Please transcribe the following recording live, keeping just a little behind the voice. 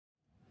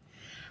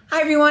Hi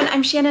everyone,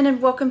 I'm Shannon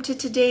and welcome to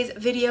today's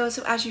video.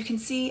 So as you can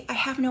see, I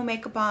have no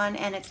makeup on,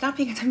 and it's not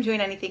because I'm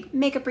doing anything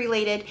makeup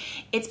related.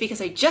 It's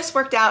because I just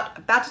worked out,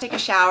 about to take a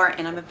shower,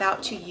 and I'm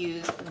about to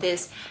use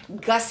this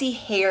Gussy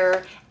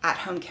Hair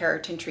At-Home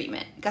Keratin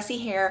Treatment. Gussy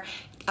Hair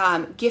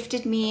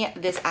gifted me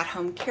this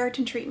At-Home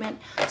Keratin Treatment,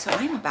 so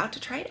I'm about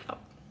to try it out.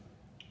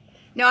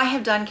 Now, I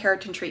have done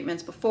keratin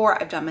treatments before.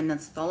 I've done them in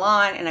the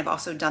salon and I've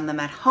also done them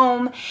at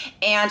home,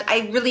 and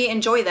I really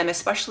enjoy them,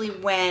 especially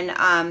when,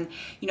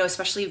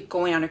 especially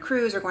going on a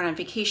cruise or going on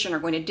vacation or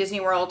going to Disney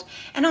World.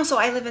 And also,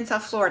 I live in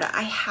South Florida.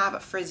 I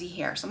have frizzy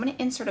hair. So I'm gonna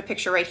insert a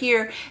picture right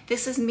here.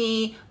 This is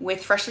me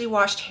with freshly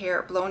washed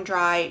hair, blown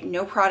dry,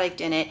 no product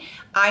in it.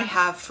 I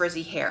have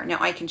frizzy hair. Now,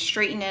 I can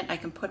straighten it. I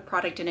can put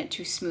product in it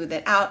to smooth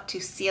it out, to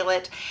seal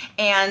it.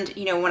 And,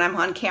 when I'm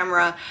on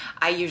camera,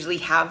 I usually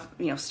have,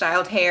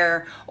 styled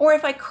hair, or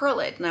if I curl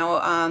it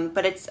now,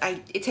 but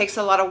it takes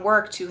a lot of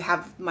work to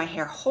have my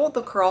hair hold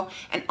the curl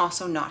and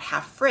also not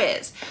have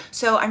frizz.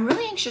 So I'm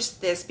really anxious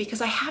this because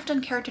I have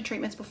done keratin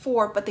treatments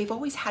before, but they've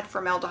always had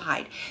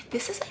formaldehyde.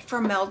 This is a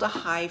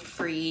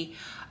formaldehyde-free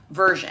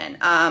version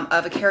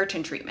of a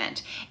keratin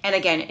treatment. And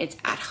again, it's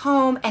at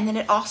home, and then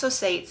it also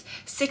states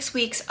 6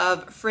 weeks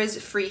of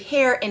frizz-free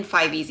hair in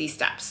 5 easy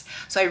steps.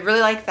 So I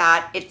really like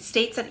that. It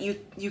states that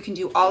you can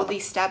do all of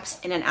these steps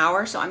in an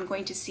hour. So I'm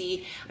going to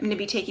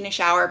be taking a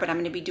shower, but I'm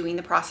going to be doing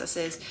the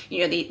processes,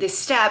 the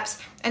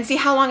steps, and see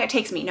how long it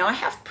takes me. Now, I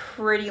have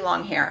pretty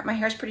long hair. My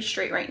hair is pretty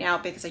straight right now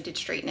because I did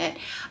straighten it,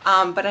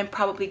 but I'm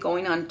probably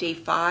going on day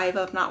 5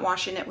 of not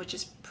washing it, which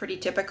is pretty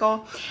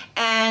typical.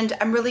 And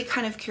I'm really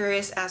kind of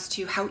curious as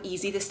to how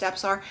easy the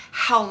steps are,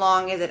 how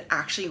long is it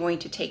actually going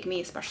to take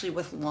me, especially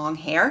with long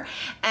hair,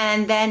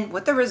 and then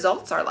what the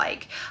results are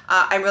like.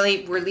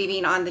 We're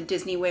leaving on the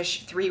Disney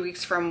Wish 3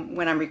 weeks from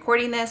when I'm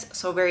recording this,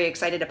 so very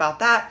excited about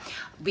that.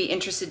 Be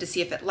interested to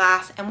see if it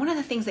lasts. And one of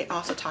the things they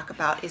also talk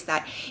about is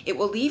that it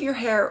will leave your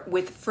hair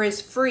with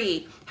frizz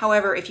free.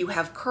 However, if you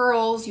have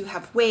curls, you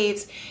have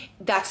waves,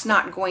 it's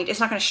not going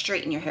to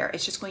straighten your hair.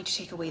 It's just going to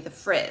take away the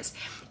frizz.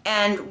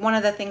 And one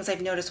of the things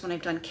I've noticed when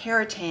I've done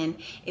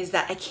keratin is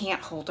that I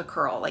can't hold a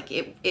curl. Like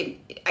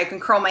I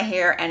can curl my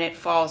hair and it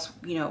falls,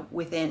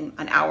 within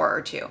an hour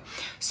or two.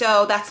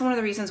 So that's one of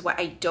the reasons why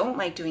I don't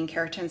like doing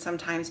keratin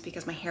sometimes,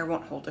 because my hair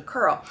won't hold a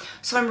curl.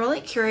 So I'm really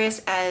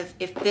curious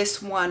if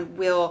this one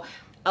will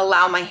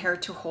allow my hair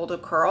to hold a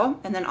curl,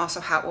 and then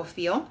also how it will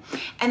feel,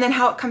 and then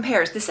how it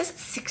compares. This is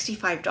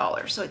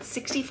 $65, so it's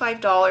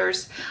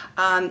 $65.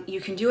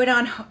 You can do it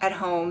at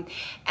home,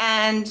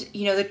 and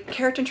the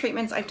keratin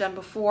treatments I've done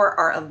before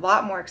are a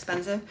lot more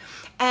expensive,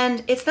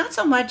 and it's not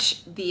so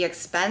much the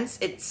expense.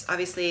 It's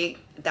obviously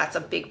that's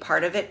a big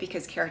part of it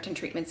because keratin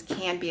treatments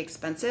can be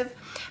expensive.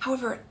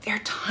 However, they're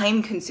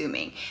time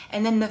consuming,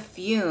 and then the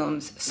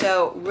fumes.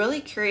 So really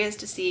curious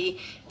to see.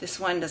 This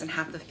one doesn't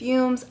have the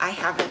fumes. I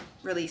haven't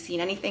really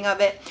seen anything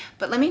of it,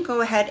 but let me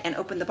go ahead and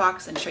open the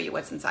box and show you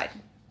what's inside.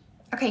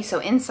 Okay, so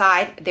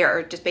inside there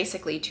are just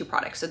basically 2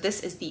 products. So this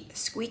is the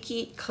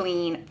Squeaky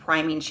Clean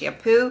Priming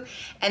Shampoo,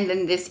 and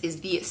then this is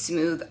the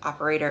Smooth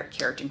Operator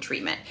Keratin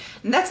Treatment.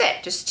 And that's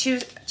it, just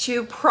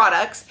two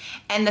products.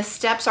 And the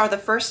steps are, the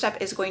first step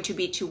is going to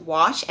be to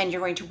wash, and you're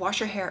going to wash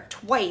your hair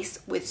twice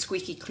with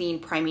Squeaky Clean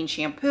Priming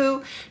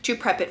Shampoo to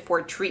prep it for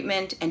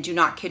treatment, and do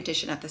not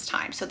condition at this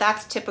time. So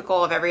that's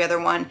typical of every other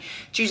one.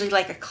 It's usually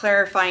like a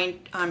clarifying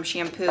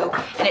shampoo,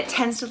 and it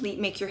tends to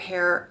make your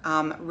hair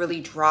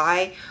really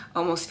dry,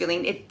 almost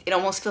feeling it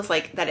almost feels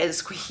like that is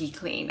squeaky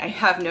clean. I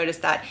have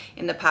noticed that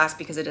in the past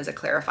because it is a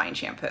clarifying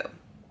shampoo.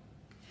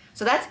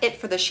 So that's it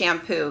for the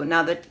shampoo.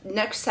 Now the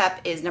next step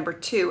is number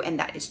 2, and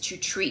that is to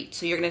treat.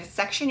 So you're gonna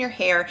section your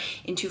hair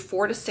into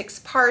 4 to 6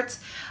 parts,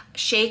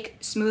 shake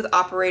Smooth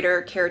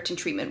Operator Keratin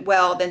Treatment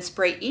well, then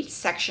spray each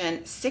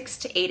section 6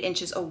 to 8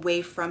 inches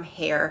away from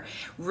hair,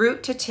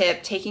 root to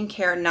tip, taking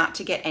care not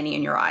to get any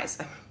in your eyes.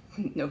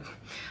 No.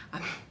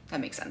 That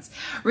makes sense.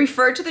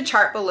 Refer to the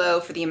chart below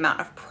for the amount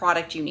of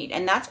product you need.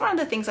 And that's one of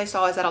the things I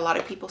saw, is that a lot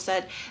of people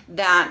said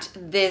that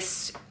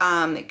this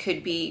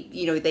could be,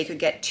 they could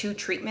get 2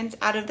 treatments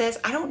out of this.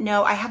 I don't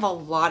know. I have a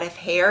lot of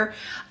hair.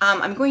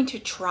 I'm going to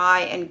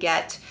try and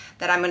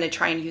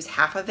use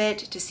half of it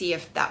to see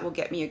if that will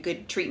get me a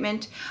good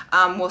treatment.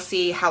 We'll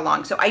see how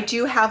long. So I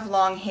do have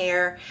long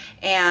hair,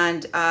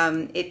 and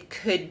it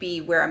could be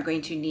where I'm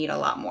going to need a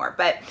lot more.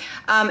 But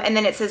and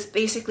then it says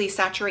basically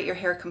saturate your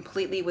hair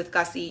completely with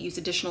Gussy. Use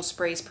additional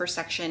sprays per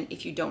section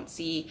if you don't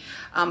see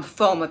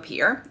foam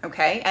appear.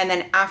 Okay, and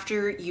then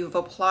after you've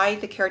applied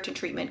the keratin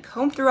treatment,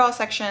 comb through all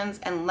sections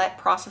and let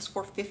process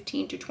for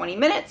 15 to 20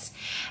 minutes,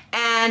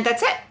 and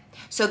that's it.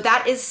 So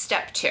that is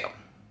step 2.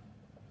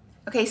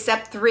 Okay,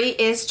 step 3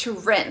 is to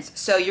rinse.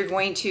 So you're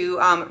going to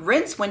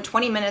rinse when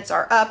 20 minutes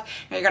are up.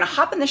 Now you're gonna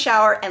hop in the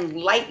shower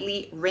and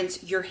lightly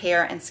rinse your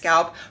hair and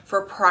scalp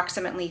for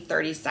approximately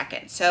 30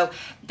 seconds. So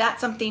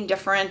that's something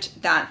different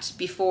that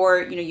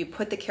before, you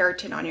put the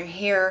keratin on your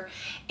hair.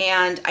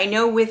 And I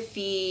know with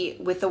the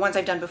ones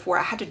I've done before,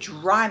 I had to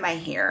dry my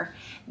hair,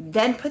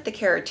 then put the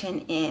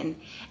keratin in,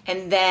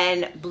 and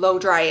then blow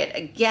dry it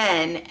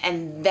again,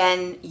 and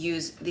then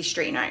use the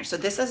straightening iron. So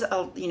this is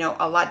a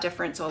lot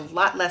different, so a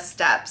lot less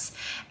steps,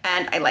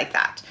 and I like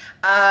that.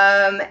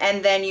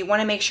 And then you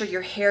want to make sure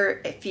your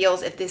hair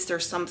feels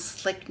there's some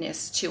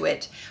slickness to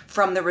it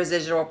from the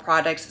residual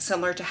products,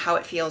 similar to how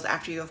it feels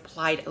after you have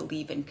applied a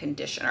leave-in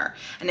conditioner.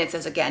 And it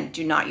says again,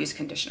 do not use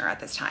conditioner at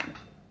this time.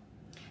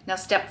 Now,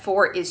 step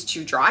 4 is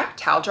to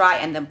towel dry,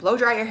 and then blow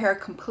dry your hair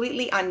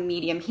completely on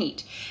medium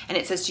heat. And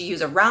it says to use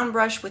a round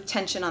brush with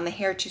tension on the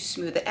hair to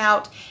smooth it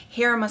out.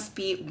 Hair must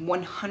be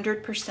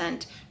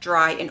 100%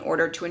 dry in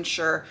order to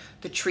ensure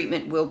the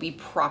treatment will be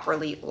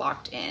properly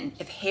locked in.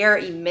 If hair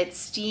emits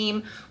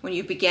steam when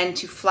you begin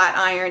to flat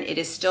iron, it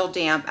is still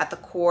damp at the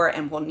core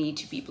and will need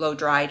to be blow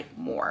dried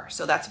more.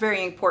 So that's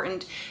very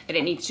important, that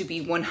it needs to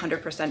be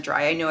 100%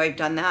 dry. I know I've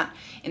done that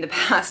in the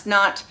past,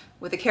 not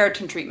with a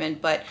keratin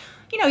treatment, but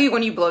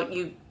when you blow,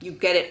 you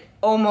get it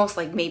almost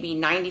like maybe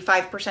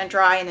 95%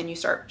 dry, and then you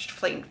start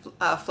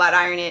flat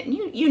iron it, and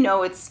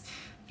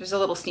there's a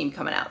little steam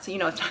coming out, so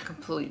it's not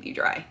completely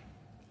dry.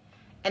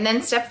 And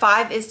then step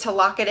 5 is to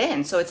lock it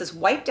in. So it says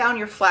wipe down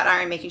your flat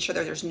iron, making sure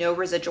that there's no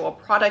residual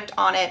product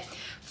on it.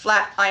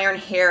 Flat iron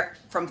hair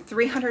from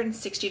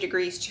 360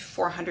 degrees to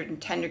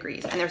 410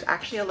 degrees. And there's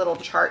actually a little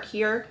chart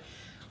here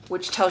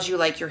which tells you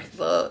like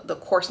the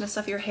coarseness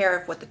of your hair,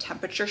 of what the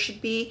temperature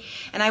should be.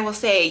 And I will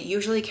say,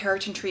 usually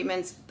keratin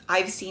treatments,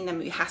 I've seen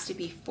them, it has to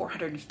be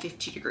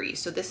 450 degrees.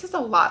 So this is a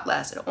lot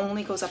less. It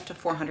only goes up to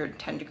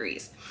 410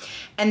 degrees.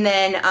 And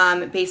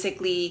then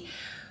basically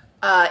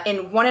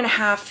in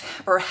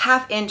 1.5 or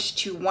 ½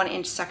 to 1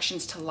 inch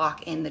sections to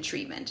lock in the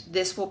treatment.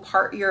 This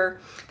part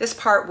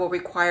will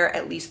require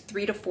at least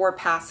 3 to 4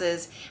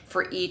 passes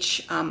for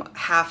each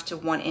 ½ to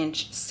 1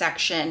 inch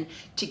section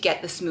to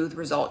get the smooth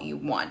result you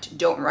want.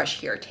 Don't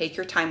rush here. Take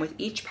your time with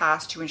each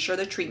pass to ensure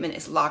the treatment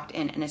is locked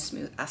in and as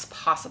smooth as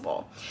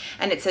possible.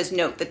 And it says,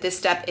 note that this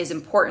step is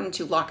important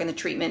to lock in the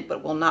treatment,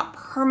 but will not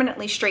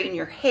permanently straighten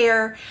your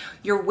hair.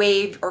 Your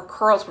wave or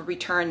curls will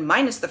return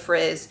minus the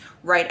frizz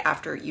right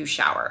after you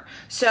shower.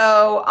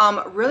 So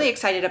I'm really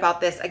excited about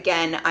this.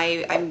 Again,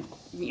 I'm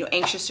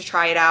anxious to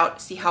try it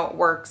out, see how it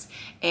works,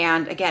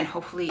 and again,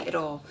 hopefully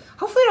it'll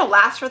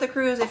last for the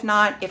cruise. If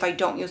not, if I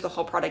don't use the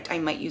whole product, I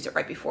might use it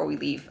right before we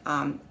leave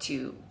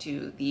to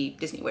the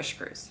Disney Wish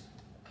cruise.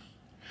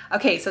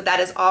 Okay, so that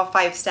is all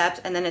 5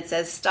 steps, and then it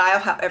says style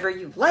however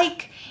you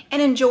like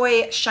and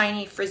enjoy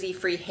shiny,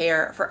 frizzy-free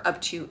hair for up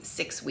to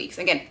 6 weeks.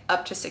 Again,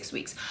 up to 6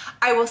 weeks.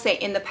 I will say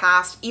in the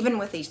past, even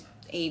with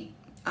a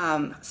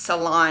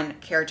salon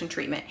keratin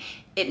treatment,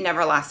 it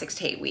never lasts 6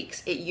 to 8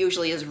 weeks. It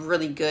usually is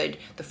really good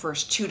the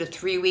first 2 to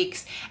 3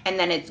 weeks, and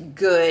then it's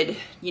good,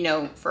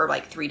 for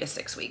like 3 to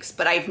 6 weeks.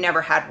 But I've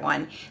never had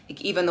one,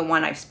 like even the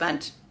one I've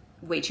spent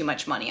way too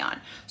much money on.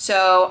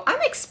 So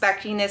I'm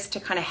expecting this to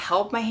kind of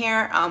help my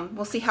hair.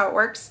 We'll see how it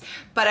works,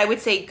 but I would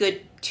say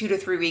good 2 to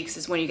 3 weeks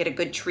is when you get a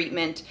good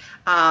treatment.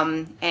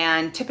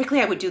 And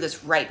typically I would do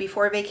this right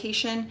before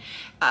vacation.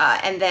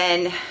 And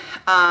then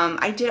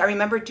I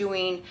remember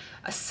doing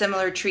a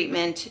similar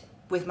treatment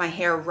with my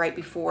hair right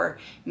before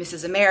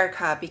Mrs.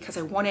 America because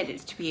I wanted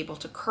it to be able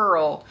to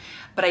curl,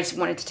 but I just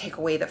wanted to take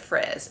away the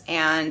frizz,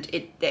 and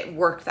it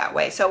worked that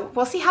way. So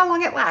we'll see how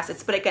long it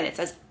lasts. But again, it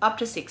says up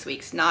to 6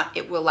 weeks, not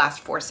it will last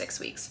for 6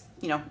 weeks.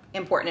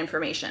 Important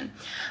information.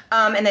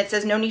 And it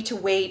says no need to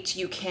wait.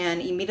 You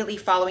can immediately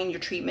following your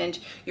treatment,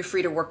 you're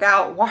free to work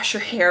out, wash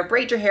your hair,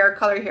 braid your hair,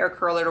 color your hair,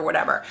 curl it, or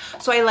whatever.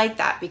 So I like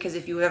that, because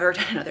if you've ever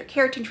done another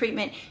keratin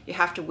treatment, you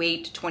have to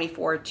wait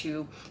 24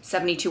 to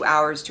 72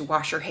 hours to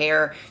wash your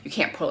hair. You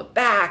can't pull it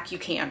back. You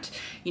can't,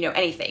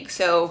 anything.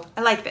 So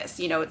I like this.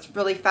 It's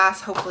really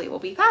fast. Hopefully it will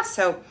be fast.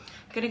 So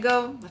I'm gonna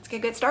go, let's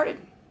get started.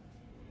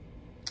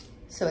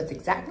 So it's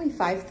exactly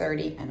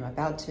 5:30 and I'm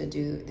about to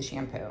do the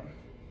shampoo.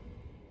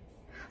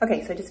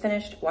 Okay, so I just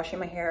finished washing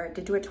my hair.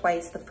 Did do it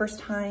twice. The first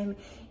time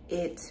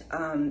it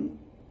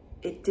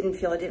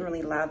didn't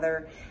really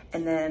lather,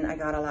 and then I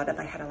had a lot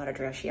of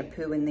dry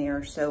shampoo in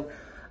there, so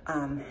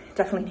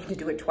definitely need to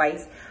do it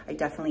twice. I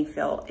definitely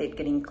feel it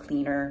getting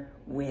cleaner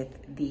with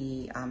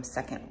the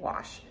second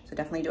wash. So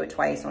definitely do it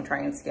twice. Don't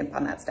try and skimp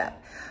on that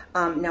step.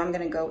 Now I'm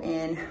gonna go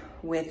in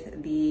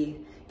with the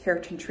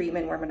keratin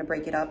treatment where I'm gonna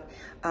break it up.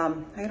 I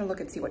gotta look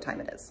and see what time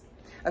it is.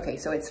 Okay,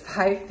 so it's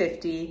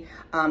 5:50,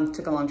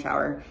 took a long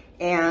shower,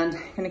 and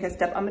I'm gonna get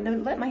step. I'm gonna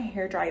let my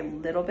hair dry a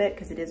little bit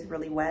because it is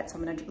really wet, so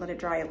I'm gonna let it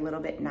dry a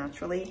little bit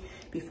naturally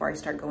before I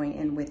start going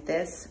in with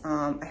this.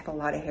 I have a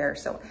lot of hair,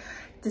 so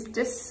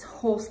this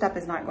whole step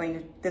is not going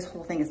to, this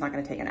whole thing is not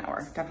gonna take an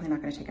hour. Definitely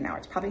not gonna take an hour.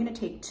 It's probably gonna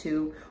take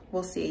 2,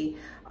 we'll see.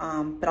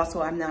 But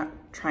also I'm not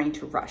trying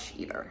to rush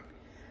either.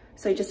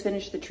 So I just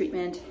finished the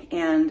treatment,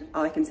 and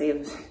all I can say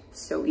is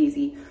so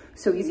easy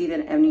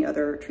than any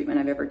other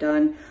treatment I've ever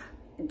done.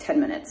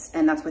 10 minutes,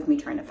 and that's with me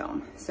trying to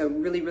film. So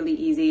really, really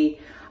easy.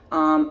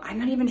 I'm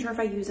not even sure if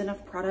I use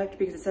enough product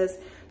because it says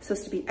it's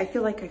supposed to be, I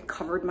feel like I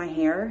covered my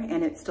hair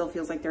and it still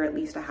feels like they're at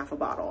least a half a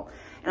bottle.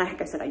 And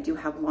like I said, I do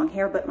have long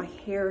hair, but my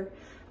hair,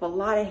 I have a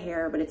lot of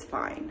hair, but it's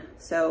fine.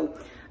 So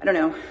I don't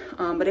know,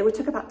 but it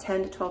took about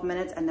 10 to 12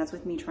 minutes, and that's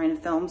with me trying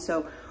to film.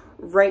 So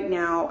right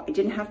now, I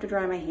didn't have to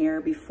dry my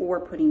hair before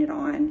putting it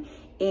on,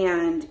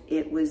 and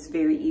it was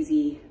very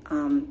easy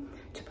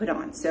to put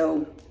on.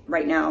 So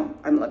right now,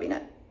 I'm loving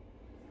it.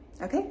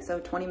 Okay, so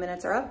 20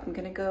 minutes are up. I'm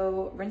gonna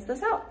go rinse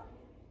this out.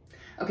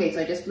 Okay,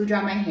 so I just blew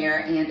dry my hair,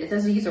 and it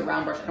says to use a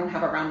round brush. I don't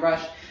have a round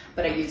brush,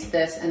 but I used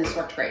this, and this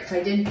worked great. So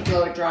I did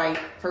blow it dry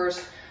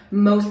first,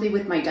 mostly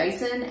with my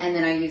Dyson, and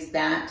then I used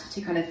that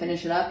to kind of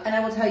finish it up. And I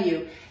will tell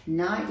you,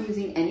 not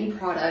using any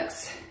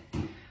products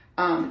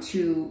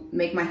to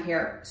make my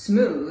hair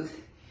smooth,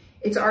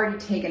 it's already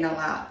taken a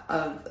lot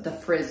of the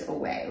frizz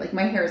away. Like,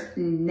 my hair is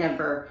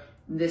never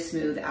this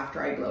smooth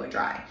after I blow it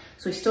dry.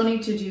 So I still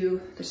need to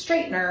do the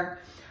straightener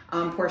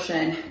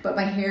portion, but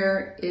my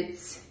hair,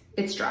 it's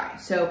dry.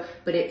 So,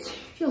 but it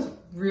feels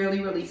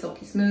really, really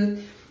silky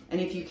smooth. And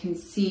if you can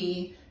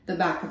see the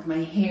back of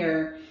my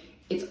hair,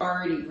 it's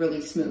already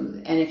really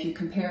smooth. And if you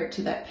compare it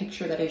to that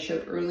picture that I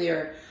showed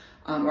earlier,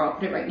 or I'll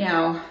put it right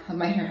now, of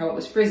my hair, how it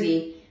was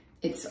frizzy,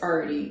 it's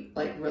already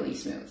like really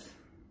smooth.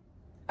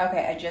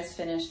 Okay, I just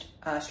finished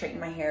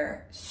straightening my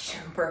hair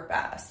super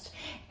fast.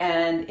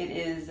 And it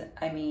is,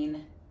 I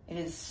mean, it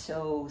is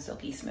so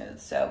silky smooth.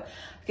 So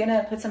I'm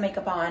gonna put some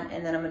makeup on,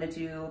 and then I'm gonna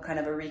do kind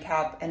of a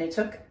recap. And it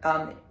took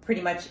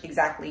pretty much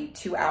exactly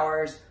 2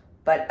 hours,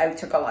 but I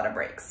took a lot of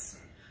breaks.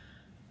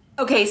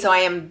 Okay, so I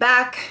am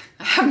back,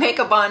 I have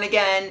makeup on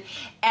again,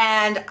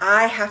 and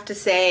I have to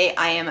say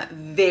I am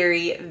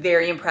very,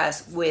 very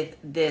impressed with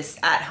this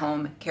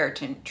at-home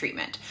keratin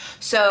treatment.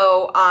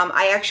 So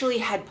I actually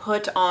had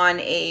put on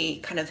a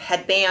kind of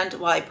headband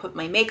while I put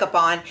my makeup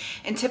on,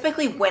 and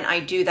typically when I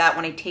do that,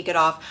 when I take it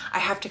off, I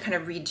have to kind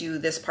of redo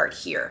this part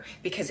here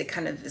because it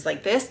kind of is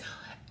like this.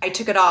 I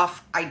took it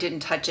off, I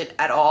didn't touch it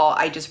at all,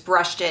 I just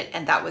brushed it,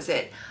 and that was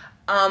it.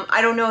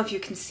 I don't know if you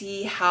can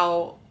see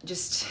how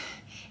just...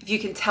 If you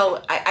can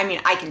tell, I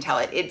mean, I can tell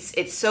it.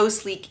 It's so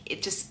sleek.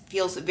 It just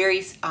feels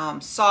very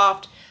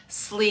soft,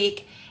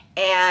 sleek,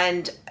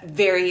 and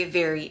very,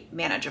 very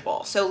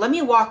manageable. So let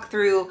me walk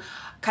through,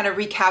 kind of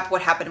recap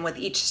what happened with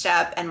each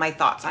step and my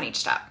thoughts on each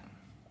step.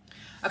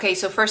 Okay,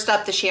 so first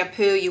up, the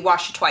shampoo, you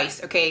wash it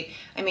twice. Okay,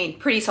 I mean,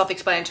 pretty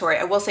self-explanatory.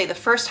 I will say the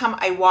first time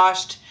I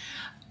washed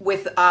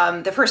with,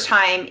 the first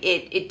time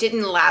it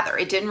didn't lather.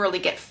 It didn't really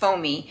get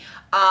foamy.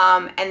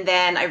 And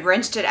then I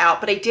rinsed it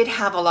out, but I did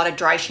have a lot of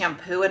dry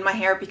shampoo in my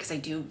hair because I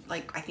do,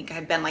 like, I think it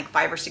had been like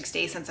 5 or 6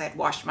 days since I had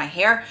washed my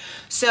hair.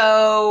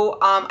 So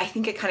I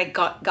think it kind of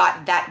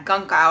got that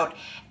gunk out.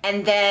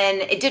 And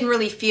then it didn't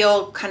really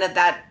feel kind of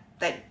that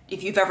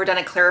if you've ever done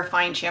a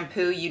clarifying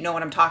shampoo, you know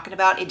what I'm talking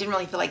about. It didn't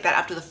really feel like that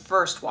after the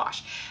first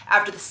wash.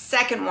 After the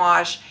second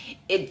wash,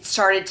 it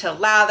started to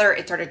lather.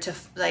 It started to,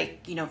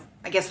 like, you know,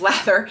 I guess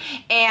lather,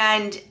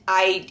 and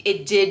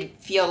it did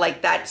feel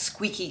like that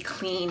squeaky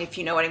clean, if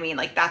you know what I mean.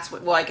 Like, that's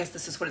what, well, I guess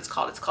this is what it's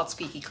called. It's called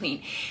squeaky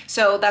clean.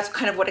 So that's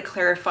kind of what a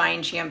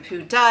clarifying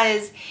shampoo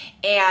does,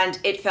 and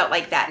it felt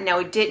like that. Now,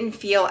 it didn't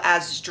feel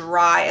as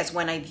dry as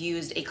when I've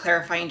used a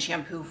clarifying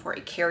shampoo for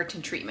a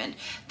keratin treatment.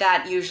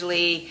 That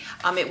usually,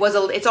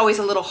 it's always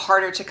a little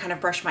harder to kind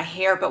of brush my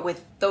hair, but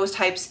with those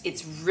types,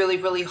 it's really,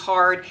 really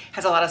hard,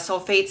 has a lot of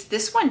sulfates.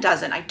 This one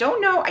doesn't. I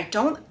don't know,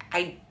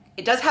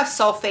 it does have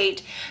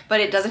sulfate, but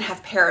it doesn't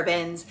have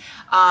parabens.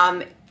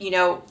 You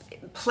know,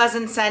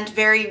 pleasant scent,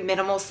 very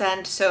minimal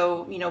scent.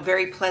 So, you know,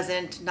 very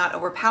pleasant, not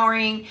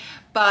overpowering,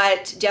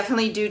 but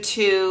definitely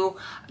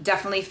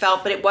definitely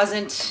felt, but it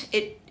wasn't,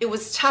 it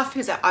was tough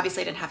because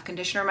obviously I didn't have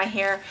conditioner in my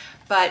hair,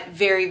 but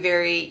very,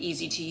 very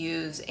easy to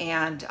use.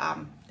 And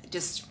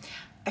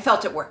I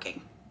felt it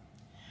working.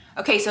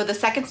 Okay, so the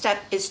second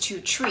step is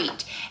to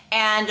treat.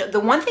 And the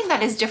one thing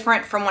that is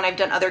different from when I've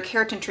done other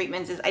keratin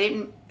treatments is I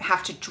didn't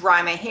have to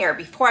dry my hair.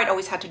 Before, I'd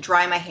always had to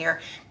dry my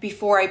hair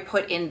before I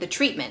put in the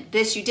treatment.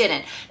 This you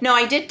didn't. No,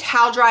 I did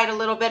towel dry it a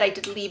little bit. I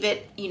did leave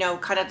it, you know,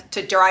 kind of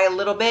to dry a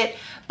little bit,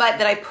 but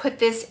then I put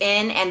this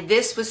in, and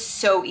this was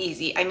so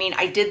easy. I mean,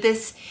 I did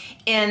this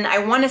in, I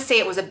want to say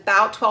it was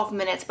about 12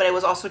 minutes, but I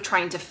was also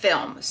trying to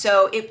film.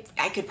 So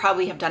I could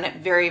probably have done it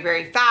very,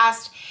 very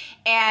fast.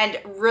 And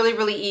really,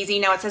 really easy.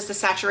 Now it says to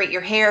saturate your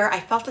hair. I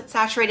felt it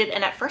saturated,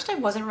 and at first I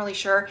wasn't really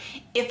sure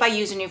if I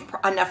used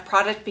enough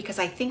product because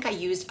I think I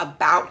used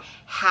about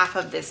half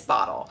of this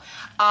bottle.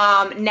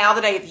 Now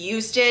that I have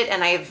used it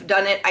and I have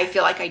done it, I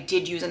feel like I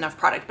did use enough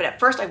product, but at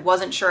first I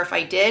wasn't sure if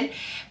I did,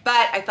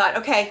 but I thought,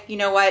 okay, you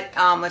know what,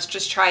 let's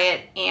just try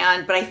it.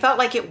 But I felt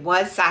like it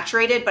was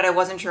saturated, but I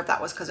wasn't sure if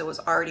that was because it was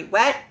already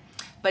wet.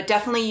 But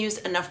definitely use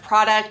enough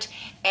product,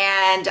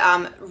 and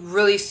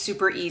really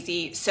super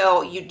easy.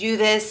 So you do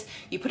this,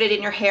 you put it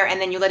in your hair,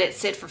 and then you let it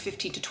sit for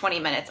 15 to 20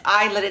 minutes.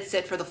 I let it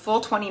sit for the full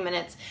 20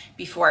 minutes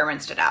before I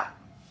rinsed it out.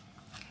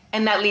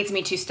 And that leads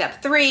me to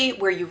step 3,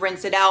 where you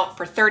rinse it out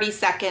for 30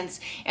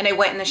 seconds. And I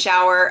went in the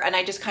shower and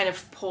I just kind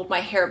of pulled my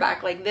hair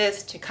back like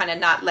this to kind of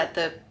not let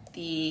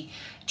the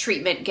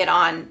treatment get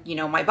on, you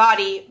know, my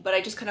body, but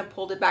I just kind of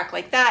pulled it back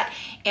like that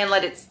and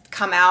let it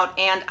come out.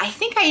 And I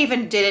think I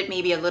even did it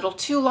maybe a little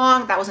too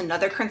long. That was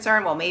another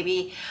concern. Well,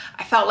 maybe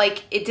I felt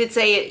like it did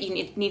say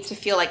it needs to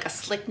feel like a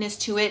slickness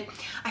to it.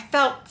 I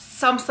felt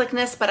some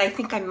slickness, but I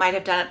think I might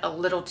have done it a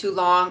little too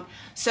long.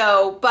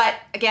 So, but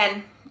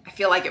again, I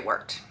feel like it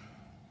worked.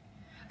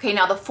 Okay,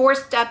 now the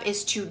fourth step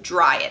is to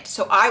dry it.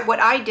 So what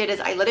I did is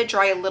I let it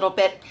dry a little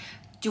bit,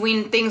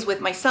 doing things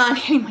with my son,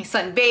 getting my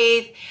son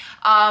bathed.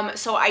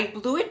 So I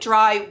blew it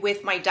dry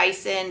with my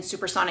Dyson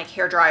Supersonic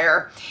hair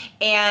dryer.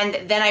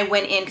 And then I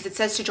went in, because it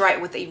says to dry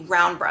it with a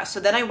round brush. So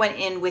then I went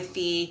in with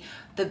the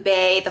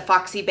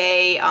Foxy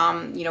Bay,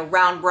 you know,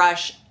 round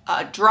brush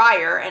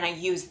dryer, and I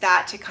used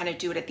that to kind of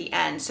do it at the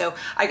end. So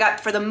I got,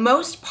 for the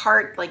most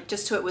part, like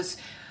just so it was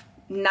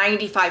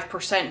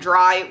 95%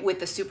 dry with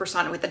the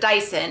Supersonic, with the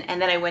Dyson,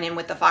 and then I went in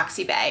with the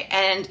Foxy Bay.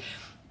 And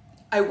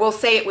I will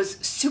say it was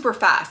super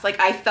fast. Like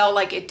I felt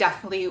like it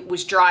definitely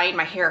was drying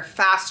my hair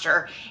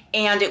faster,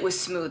 and it was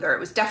smoother. It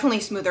was definitely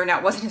smoother. Now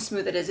it wasn't as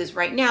smooth as it is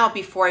right now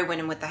before I went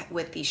in with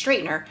the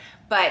straightener,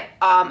 but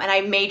and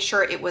I made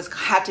sure it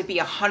had to be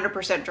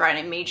 100% dry, and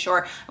I made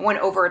sure I went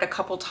over it a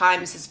couple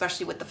times,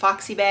 especially with the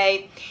Foxy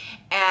Bay.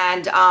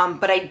 And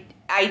but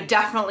I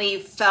definitely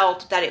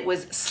felt that it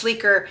was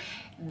sleeker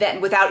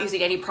then without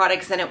using any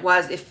products than it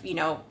was if, you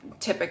know,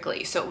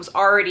 typically. So it was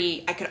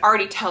already, I could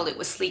already tell it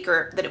was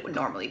sleeker than it would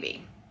normally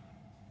be.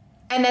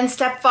 And then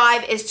step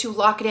 5 is to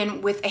lock it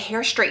in with a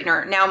hair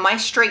straightener. Now my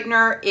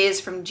straightener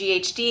is from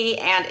GHD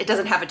and it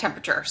doesn't have a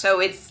temperature. So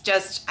it's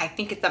just, I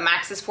think the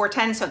max is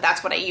 410. So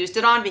that's what I used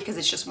it on, because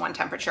it's just one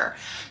temperature.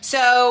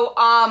 So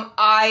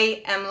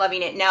I am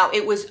loving it. Now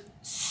it was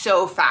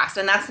so fast.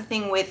 And that's the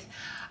thing with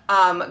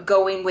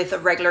going with a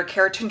regular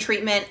keratin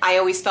treatment. I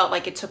always felt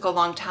like it took a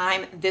long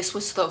time. This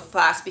was so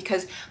fast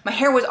because my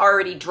hair was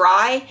already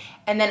dry,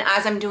 and then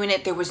as I'm doing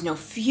it, there was no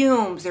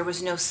fumes, there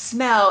was no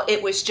smell.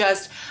 It was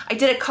just, I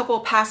did a couple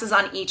of passes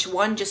on each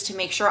one just to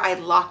make sure I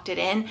locked it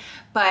in.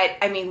 But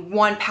I mean,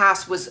 one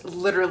pass was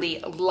literally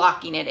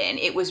locking it in.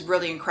 It was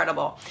really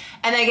incredible.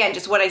 And again,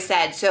 just what I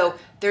said, so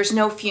there's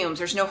no fumes,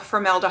 there's no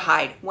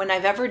formaldehyde. When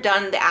I've ever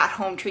done the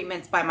at-home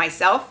treatments by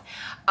myself,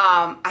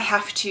 I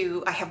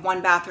have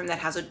one bathroom that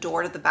has a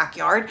door to the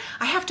backyard.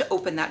 I have to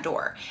open that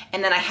door.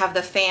 And then I have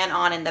the fan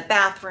on in the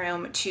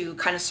bathroom to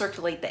kind of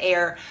circulate the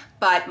air,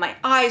 but my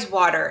eyes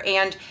water.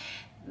 And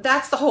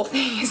that's the whole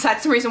thing. Is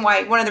that's the reason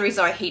why, one of the reasons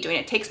I hate doing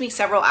it. It takes me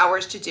several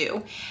hours to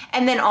do.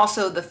 And then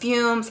also the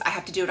fumes, I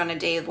have to do it on a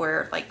day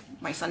where like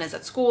my son is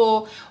at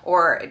school,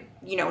 or,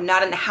 you know,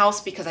 not in the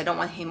house, because I don't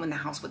want him in the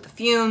house with the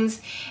fumes.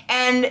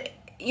 And,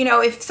 you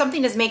know, if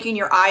something is making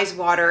your eyes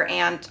water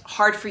and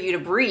hard for you to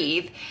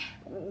breathe,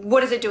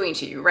 what is it doing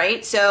to you,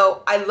 right?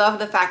 So I love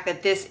the fact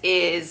that this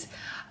is,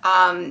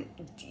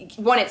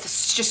 one,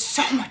 it's just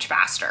so much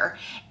faster,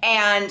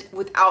 and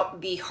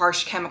without the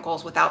harsh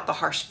chemicals, without the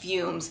harsh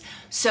fumes.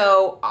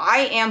 So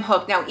I am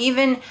hooked. Now,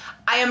 even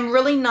I am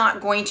really not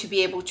going to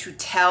be able to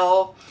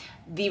tell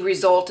the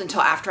result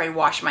until after I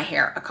wash my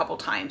hair a couple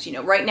times. You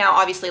know, right now,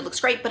 obviously it looks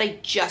great, but I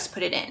just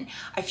put it in.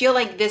 I feel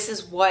like this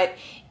is what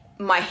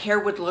my hair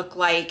would look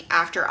like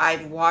after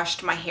I've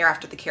washed my hair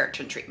after the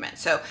keratin treatment.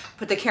 So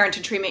put the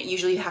keratin treatment,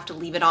 usually you have to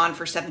leave it on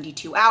for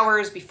 72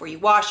 hours before you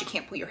wash. You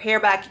can't put your hair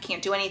back, you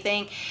can't do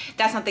anything.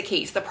 That's not the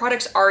case. The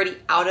product's already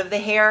out of the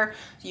hair.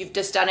 You've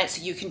just done it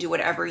so you can do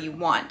whatever you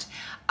want.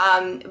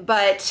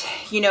 But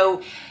you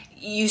know,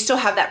 you still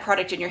have that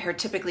product in your hair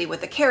typically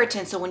with the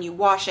keratin, so when you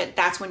wash it,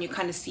 that's when you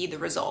kind of see the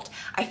result.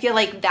 I feel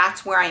like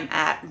that's where I'm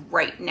at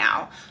right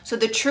now. So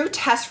the true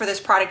test for this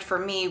product for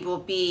me will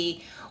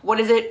be, what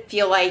does it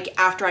feel like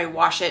after I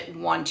wash it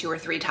 1, 2, or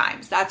 3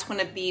 times? That's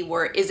gonna be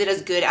where, is it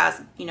as good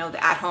as, you know,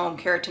 the at-home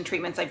keratin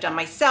treatments I've done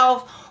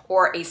myself,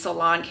 or a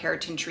salon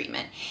keratin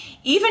treatment?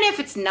 Even if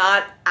it's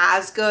not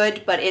as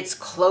good, but it's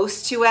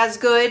close to as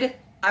good,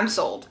 I'm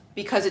sold,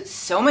 because it's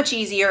so much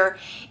easier.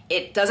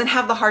 It doesn't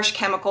have the harsh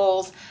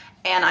chemicals,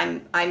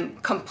 and I'm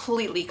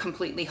completely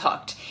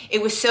hooked.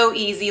 It was so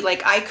easy.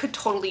 Like I could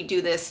totally do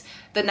this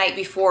the night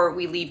before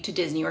we leave to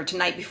Disney, or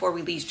tonight before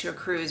we leave to a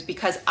cruise,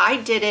 because I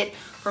did it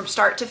from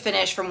start to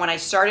finish. From when I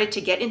started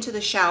to get into the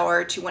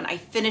shower to when I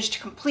finished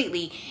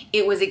completely,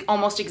 it was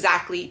almost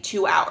exactly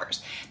 2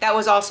 hours. That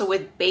was also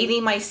with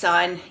bathing my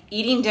son,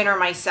 eating dinner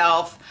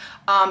myself,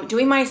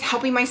 helping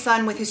my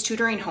son with his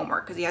tutoring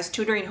homework, because he has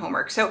tutoring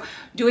homework. So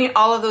doing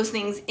all of those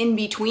things in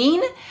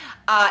between,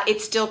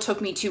 it still took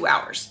me 2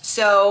 hours.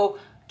 So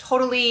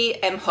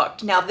totally am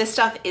hooked. Now this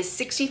stuff is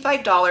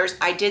 $65.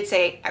 I did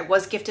say I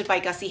was gifted by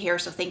Gussie Hair,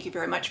 so thank you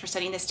very much for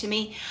sending this to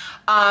me.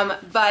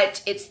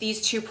 But it's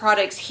these 2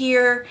 products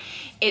here.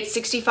 It's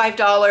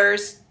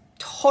 $65.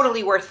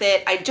 Totally worth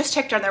it. I just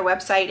checked on their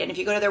website, and if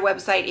you go to their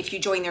website, if you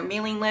join their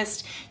mailing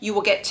list, you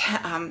will get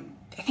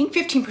I think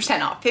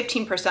 15% off,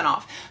 15%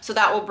 off. So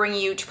that will bring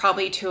you to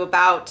probably to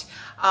about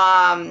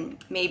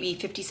maybe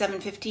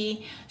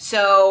 $57.50.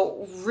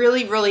 So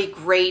really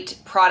great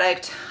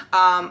product.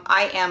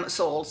 I am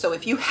sold. So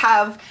if you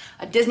have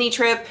a Disney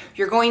trip,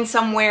 you're going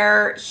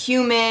somewhere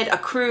humid, a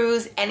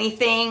cruise,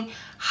 anything,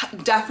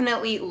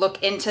 definitely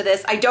look into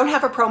this. I don't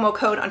have a promo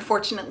code,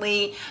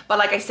 unfortunately, but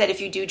like I said,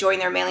 if you do join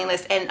their mailing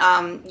list,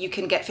 and you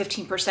can get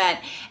 15%.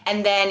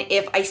 And then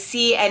if I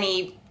see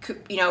any,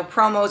 you know,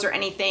 promos or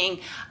anything,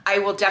 I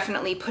will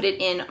definitely put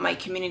it in my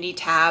community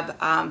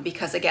tab,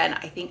 because again,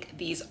 I think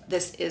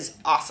this is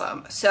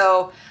awesome.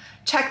 So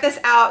check this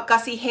out,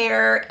 Gussie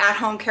Hair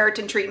At-Home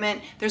Keratin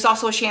Treatment. There's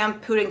also a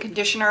shampoo and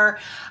conditioner.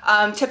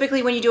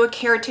 Typically when you do a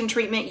keratin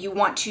treatment, you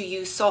want to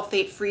use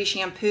sulfate-free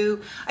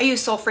shampoo. I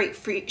use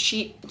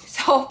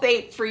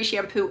sulfate-free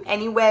shampoo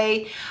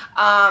anyway,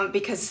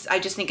 because I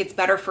just think it's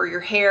better for your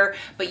hair,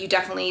 but you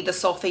definitely, the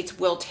sulfates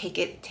will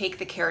take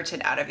the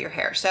keratin out of your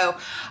hair. So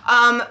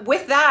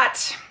with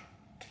that,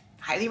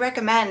 highly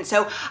recommend.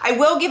 So I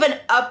will give an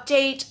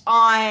update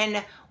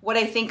on what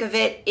I think of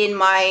it in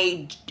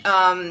my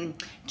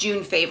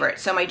June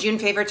favorites. So my June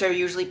favorites are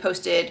usually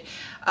posted,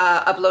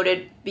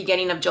 uploaded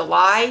beginning of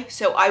July.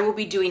 So I will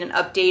be doing an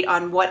update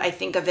on what I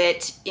think of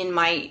it in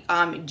my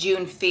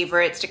June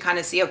favorites to kind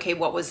of see, okay,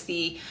 what was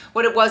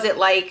it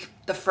like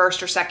the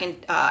first or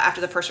second,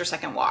 after the first or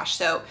second wash.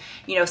 So,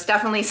 you know,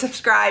 definitely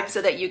subscribe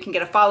so that you can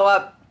get a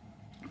follow-up.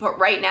 But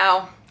right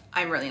now,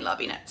 I'm really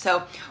loving it.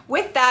 So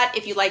with that,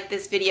 if you like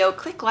this video,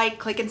 click like,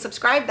 click and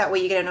subscribe. That way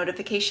you get a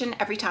notification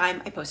every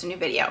time I post a new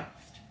video.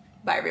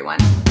 Bye everyone.